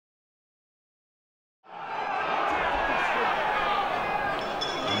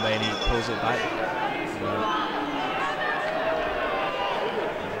pulls it back.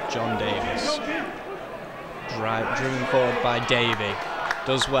 John Davis. Driven forward by Davey.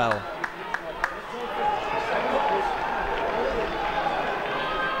 Does well.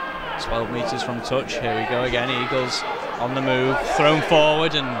 "12 metres from touch." Here we go again. Eagles on the move. Thrown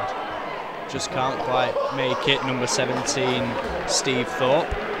forward and just can't quite make it. Number 17, Steve Thorpe.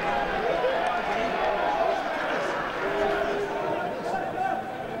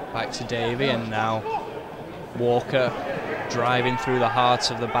 Back to Davey, and now Walker driving through the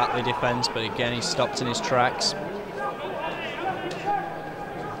heart of the Batley defence, but again he's stopped in his tracks.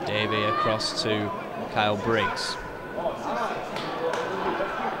 Davey across to Kyle Briggs.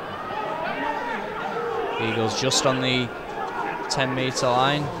 Eagles just on the 10-metre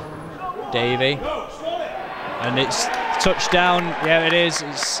line. Davey, and it's touchdown. Yeah, it is.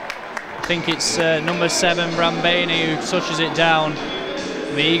 I think it's number 7, Brambani, who touches it down.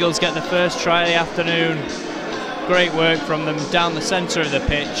 The Eagles get the first try of the afternoon. Great work from them down the centre of the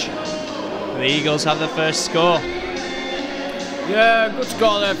pitch. The Eagles have the first score. Yeah, good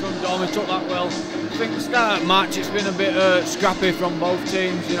score there from Dom. He took that well. I think the start of the match, it's been a bit scrappy from both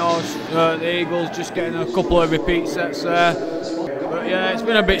teams. You know, the Eagles just getting a couple of repeat sets there. But yeah, it's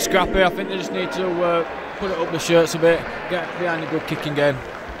been a bit scrappy. I think they just need to put it up the shirts a bit, get behind a good kicking game.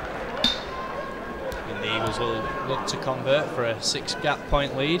 And the Eagles will look to convert for a 6-gap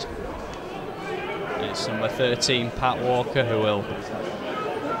point lead. And it's number 13, Pat Walker, who will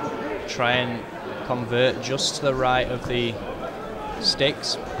try and convert just to the right of the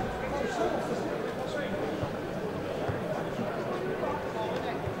sticks.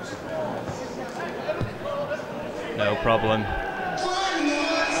 No problem.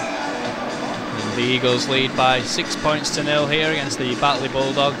 The Eagles lead by 6 points to 0 here against the Batley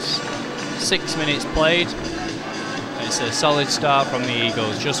Bulldogs. 6 minutes played. It's a solid start from the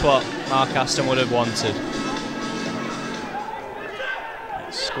Eagles, just what Mark Aston would have wanted.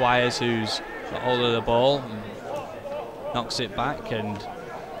 It's Squires who's got hold of the ball and knocks it back, and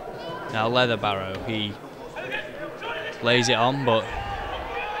now Leatherbarrow, he lays it on, but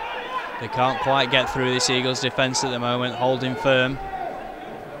they can't quite get through this Eagles defence at the moment, holding firm.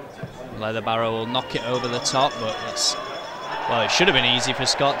 Leatherbarrow will knock it over the top, but it's, well, it should have been easy for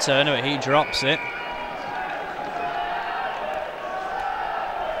Scott Turner, but he drops it.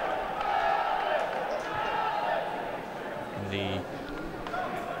 The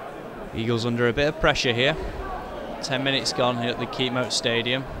Eagles under a bit of pressure here. 10 minutes gone here at the Keepmoat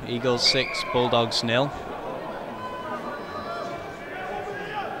Stadium. Eagles 6, Bulldogs 0.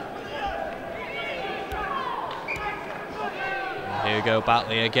 And here we go,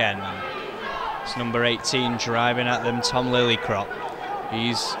 Batley again. It's number 18 driving at them, Tom Lillycrop.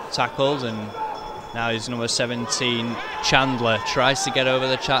 He's tackled, and now he's number 17, Chandler. Tries to get over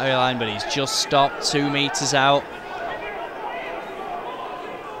the Chattery line, but he's just stopped 2 metres out.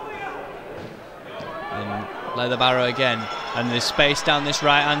 And Leatherbarrow again, and there's space down this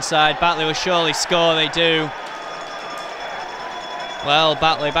right-hand side. Batley will surely score, they do. Well,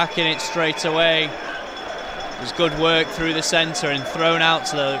 Batley back in it straight away. It was good work through the centre and thrown out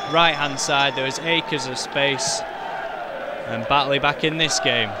to the right-hand side. There was acres of space, and Batley back in this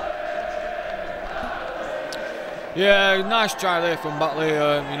game. Yeah, nice try there from Batley.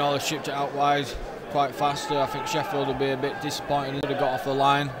 You know, they shipped it out wide quite fast. I think Sheffield would be a bit disappointed if they got off the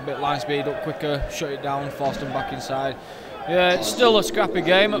line. A bit line speed up quicker, shut it down, forced them back inside. Yeah, it's still a scrappy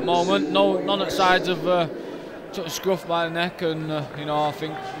game at the moment. None at sides have took a scruff by the neck, and you know, I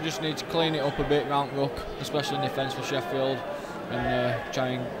think we just need to clean it up a bit round ruck, especially in defence for Sheffield, and try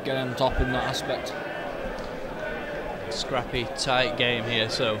and get them top in that aspect. Scrappy, tight game here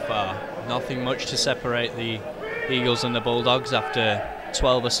so far. Nothing much to separate the Eagles and the Bulldogs after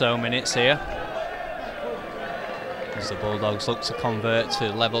 12 or so minutes here, as the Bulldogs look to convert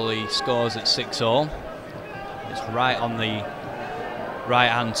to level the scores at 6-all. It's right on the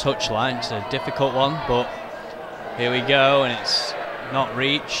right-hand touch line. It's a difficult one, but here we go, and it's not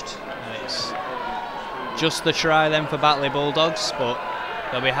reached. And it's just the try then for Batley Bulldogs, but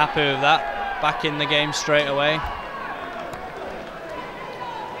they'll be happy with that. Back in the game straight away.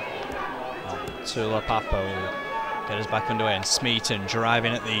 Tula Papo will get us back underway, and Smeaton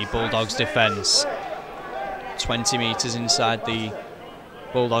driving at the Bulldogs defence. 20 metres inside the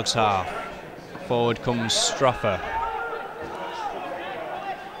Bulldogs half. Forward comes Stroffer.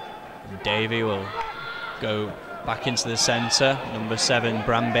 Davey will go back into the centre, number 7,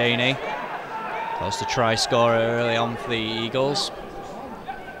 Brambani. That was the try scorer early on for the Eagles.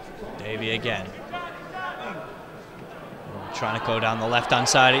 Davey again. Trying to go down the left-hand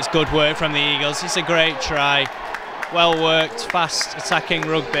side. It's good work from the Eagles. It's a great try. Well worked, fast attacking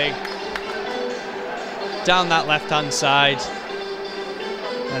rugby. down that left-hand side,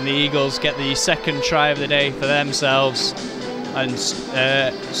 and the Eagles get the second try of the day for themselves and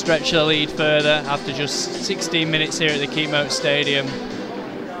stretch the lead further after just 16 minutes here at the Keepmoat Stadium.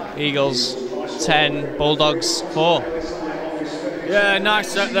 Eagles 10, Bulldogs 4. Yeah, nice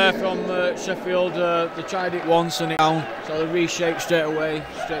set there from Sheffield. They tried it once and it down, so they reshaped straight away,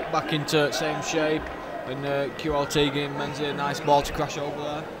 straight back into same shape. And QLT giving Menzie a nice ball to crash over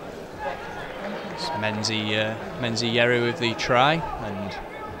there. It's Menzie Yerry with the try, and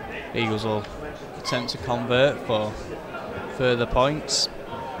Eagles will attempt to convert for further points.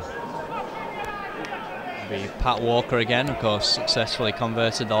 It'll be Pat Walker again, of course, successfully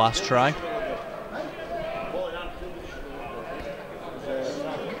converted the last try.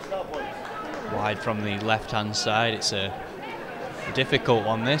 Wide from the left-hand side. It's a difficult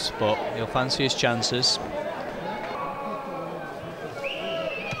one, this, but he'll fancy his chances.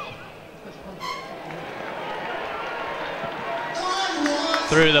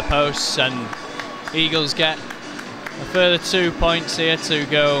 Through the posts, and Eagles get a further 2 points here to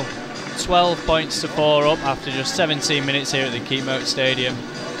go 12 points to 4 up after just 17 minutes here at the Keepmoat Stadium.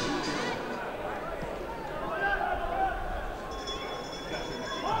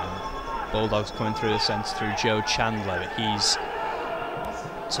 Bulldogs coming through the centre through Joe Chandler, but he's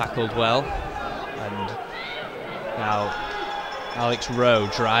tackled well. And now Alex Rowe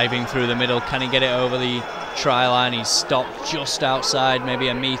driving through the middle. Can he get it over the try line? He's stopped just outside, maybe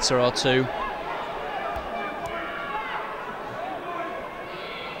a metre or two.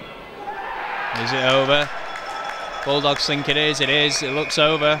 Is it over? Bulldogs think it is. It is. It looks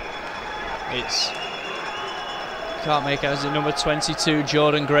over. It's... Can't make out. Is it number 22,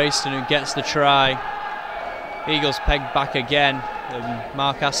 Jordan Grayston, who gets the try? Eagles pegged back again.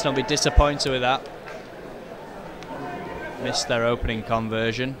 Mark Aston will be disappointed with that. Missed their opening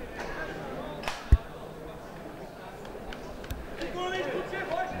conversion.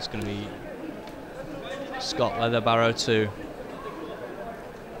 It's going to be Scott Leatherbarrow to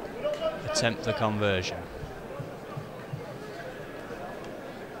attempt the conversion.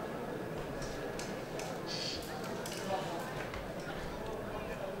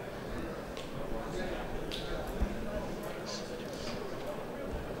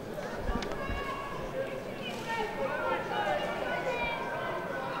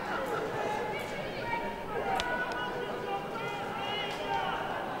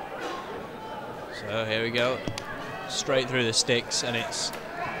 So here we go, straight through the sticks, and it's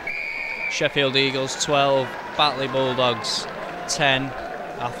Sheffield Eagles 12, Batley Bulldogs 10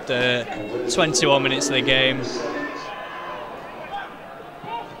 after 21 minutes of the game.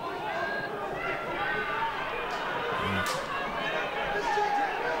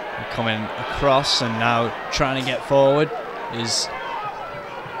 Coming across and now trying to get forward is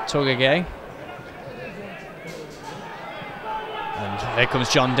Tugagay. And here comes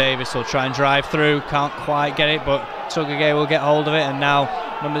John Davis, will try and drive through, can't quite get it, but Tugagay will get hold of it, and now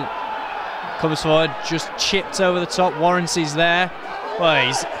number comes forward, just chipped over the top. Warrancy's there. Well,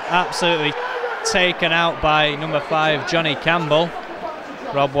 he's absolutely taken out by number 5, Johnny Campbell,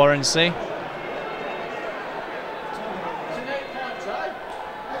 Rob Warrancy.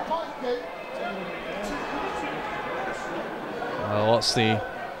 Well, what's the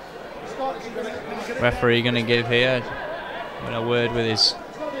referee going to give here? In a word with his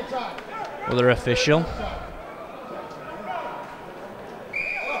other official.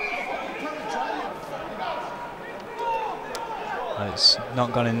 It's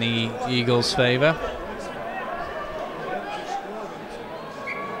not gone in the Eagles' favour.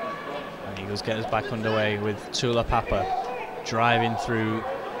 And Eagles get us back underway with Tula Papa driving through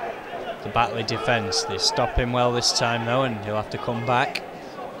the Batley defence. They stop him well this time though, and he'll have to come back.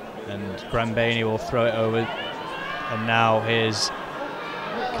 And Grambaini will throw it over. And now here's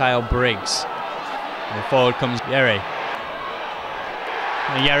Kyle Briggs. And forward comes Yerry.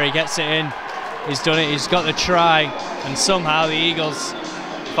 And Yerry gets it in. He's done it, he's got the try, and somehow the Eagles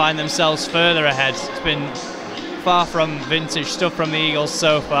find themselves further ahead. It's been far from vintage stuff from the Eagles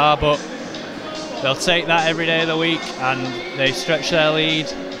so far, but they'll take that every day of the week, and they stretch their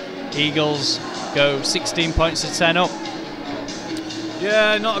lead. Eagles go 16 points to 10 up.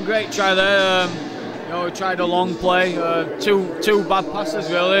 Yeah, not a great try there. You know, we tried a long play, two bad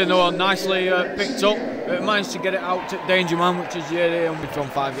passes really, and they were nicely picked up. But managed to get it out to danger man, which is Yerry, and from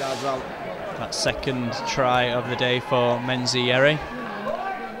 5 yards out. That second try of the day for Menzie Yerry.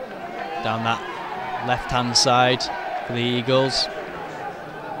 Down that left-hand side for the Eagles.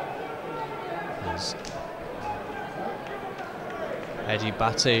 As Eddie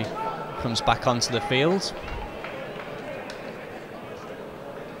Batty comes back onto the field.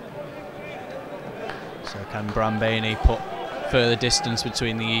 So can Brambani put further distance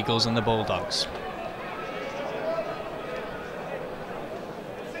between the Eagles and the Bulldogs?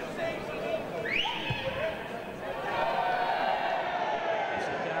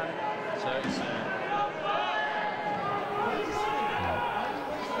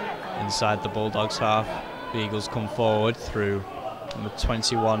 Inside the Bulldogs half, the Eagles come forward through number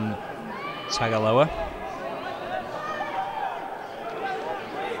 21 Tagaloa.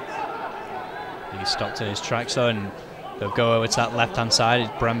 He stopped in his tracks though, and they'll go over to that left hand side. It's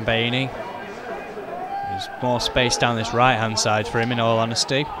Brambani. There's more space down this right hand side for him, in all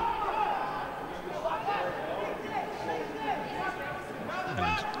honesty.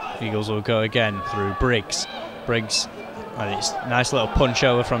 And Eagles will go again through Briggs. And it's a nice little punch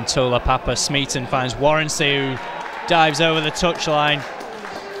over from Tula Papa. Smeaton finds Warrancy, who dives over the touchline.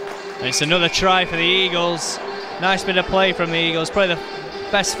 And it's another try for the Eagles. Nice bit of play from the Eagles. Probably the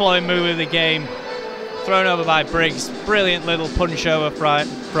best flowing move of the game. Thrown over by Briggs. Brilliant little punch over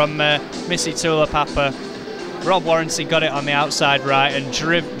from Missy Tula Papa. Rob Warrancy got it on the outside right and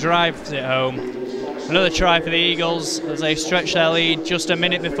drives it home. Another try for the Eagles as they stretch their lead just a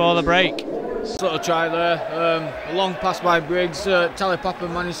minute before the break. Little try there, a long pass by Briggs. Tally Papa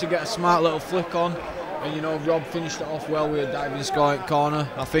managed to get a smart little flick on, and you know, Rob finished it off well with a diving scoring corner.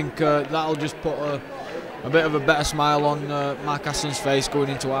 I think that'll just put a bit of a better smile on Mark Aston's face going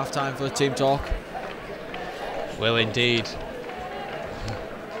into half time for the team talk. Will indeed.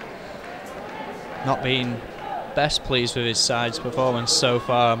 Not been best pleased with his side's performance so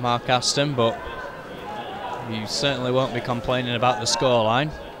far, Mark Aston, but he certainly won't be complaining about the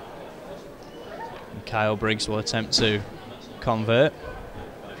scoreline. Kyle Briggs will attempt to convert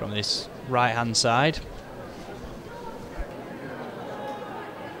from this right hand side.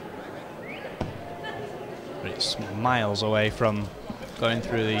 But it's miles away from going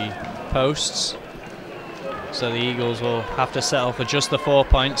through the posts. So the Eagles will have to settle for just the 4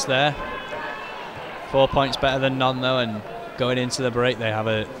 points there. 4 points better than none though, and going into the break they have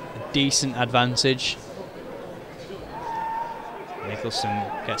a decent advantage. Nicholson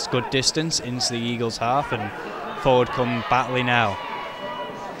gets good distance into the Eagles half, and forward come Batley now.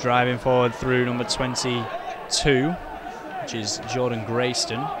 Driving forward through number 22, which is Jordan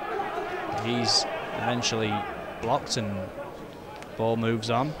Grayston. He's eventually blocked and ball moves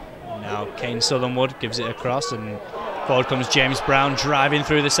on. Now Kane Southernwood gives it across, and forward comes James Brown driving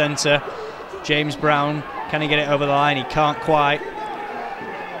through the centre. James Brown, can he get it over the line? He can't quite.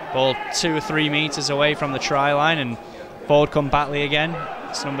 Ball 2 or 3 metres away from the try line, and forward come Batley again.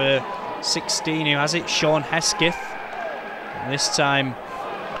 It's number 16 who has it, Sean Hesketh. And this time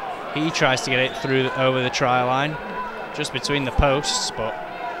he tries to get it through over the try line, just between the posts, but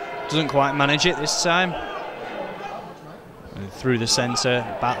doesn't quite manage it this time. And through the centre,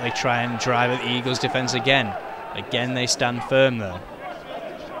 Batley try and drive at the Eagles' defence again. Again they stand firm though.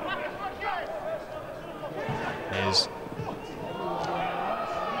 There's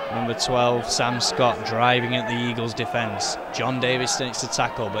number 12, Sam Scott, driving at the Eagles' defence. John Davis takes the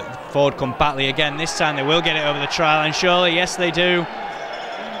tackle, but forward come Batley again. This time they will get it over the try line, surely. Yes, they do.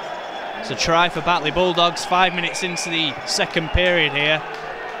 It's a try for Batley Bulldogs, 5 minutes into the second period here.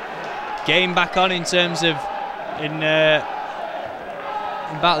 Game back on in terms of, in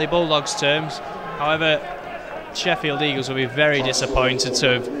Batley Bulldogs terms. However, Sheffield Eagles will be very disappointed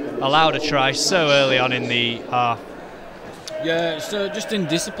to have allowed a try so early on in the half. Yeah, it's just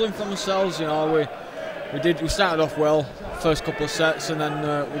indiscipline from themselves. You know, we started off well, first couple of sets, and then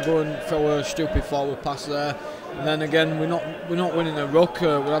we go and throw a stupid forward pass there, and then again we're not winning the ruck.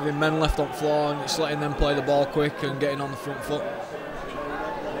 We're having men left on floor, and it's letting them play the ball quick and getting on the front foot.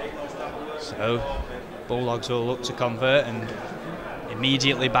 So Bulldogs will look to convert and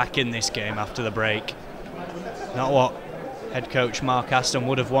immediately back in this game after the break. Not what head coach Mark Aston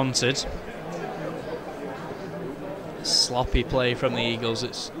would have wanted. Sloppy play from the Eagles,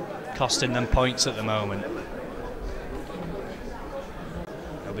 it's costing them points at the moment.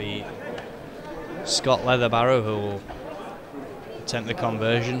 It'll be Scott Leatherbarrow who will attempt the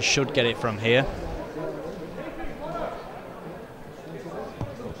conversion, should get it from here.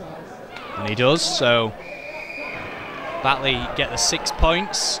 And he does, so Batley get the 6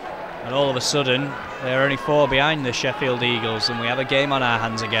 points, and all of a sudden they're only 4 behind the Sheffield Eagles, and we have a game on our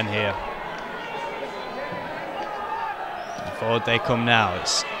hands again here. Forward they come now.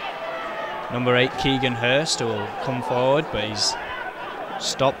 It's number 8 Keegan Hurst who will come forward, but he's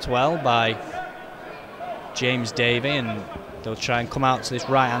stopped well by James Davey, and they'll try and come out to this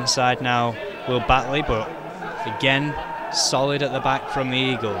right hand side now, Will Batley, but again solid at the back from the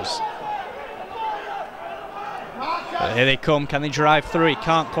Eagles. But here they come, can they drive through? He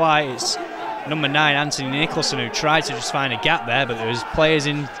can't quite. It's number 9, Anthony Nicholson, who tried to just find a gap there, but there was players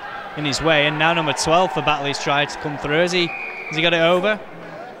in his way. And now number 12 for Batley's tried to come through. Has he got it over?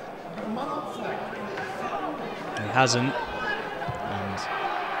 He hasn't.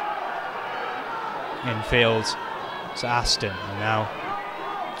 And infield to Aston. And now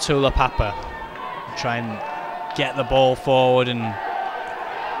Tula Papa try and get the ball forward and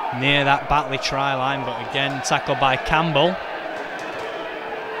near that Batley try line, but again tackled by Campbell.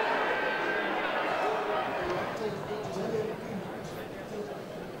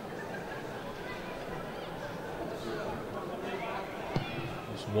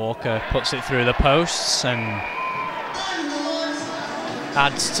 Walker puts it through the posts and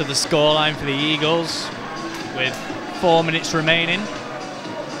adds to the scoreline for the Eagles with 4 minutes remaining.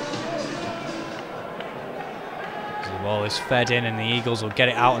 The ball is fed in and the Eagles will get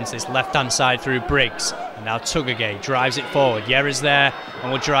it out onto this left-hand side through Briggs. And now Tugagay drives it forward. Yerra's there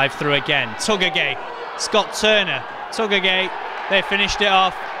and will drive through again. Tugagay, Scott Turner, Tugagay, they finished it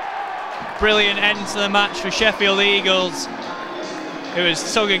off. Brilliant end to the match for Sheffield Eagles. It was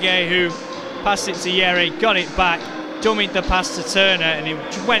Tugagay who passed it to Yerry, got it back, dummied the pass to Turner, and he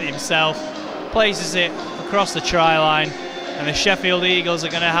went himself, places it across the try line, and the Sheffield Eagles are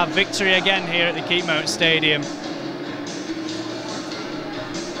going to have victory again here at the Keepmoat Stadium.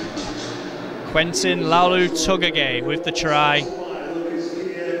 Quentin Laulu Tugagay with the try,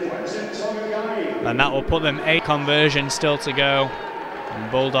 and that will put them 8 conversions still to go. And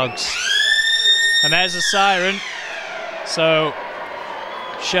Bulldogs, and there's a siren, so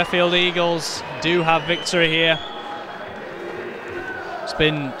Sheffield Eagles do have victory here. It's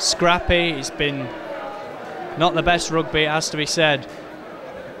been scrappy, it's been not the best rugby, it has to be said,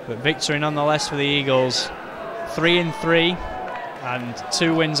 but victory nonetheless for the Eagles. 3-3 and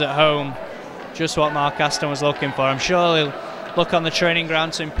 2 wins at home, just what Mark Aston was looking for. I'm sure he'll look on the training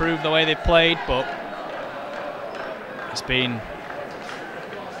ground to improve the way they played, but it's been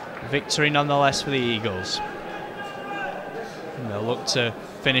victory nonetheless for the Eagles. And they'll look to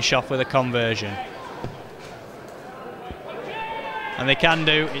finish off with a conversion. And they can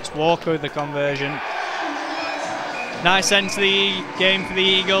do. It's Walker with the conversion. Nice end to the game for the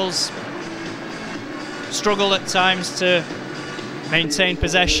Eagles. Struggled at times to maintain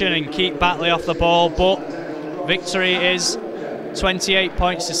possession and keep Batley off the ball, but victory is 28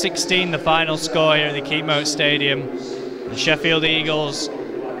 points to 16, the final score here at the Keepmoat Stadium. The Sheffield Eagles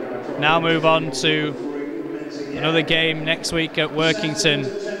now move on to another game next week at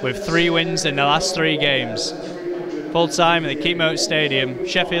Workington with 3 wins in the last 3 games. Full time at the Keepmoat Stadium,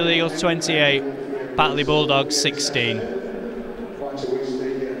 Sheffield Eagles 28, Batley Bulldogs 16.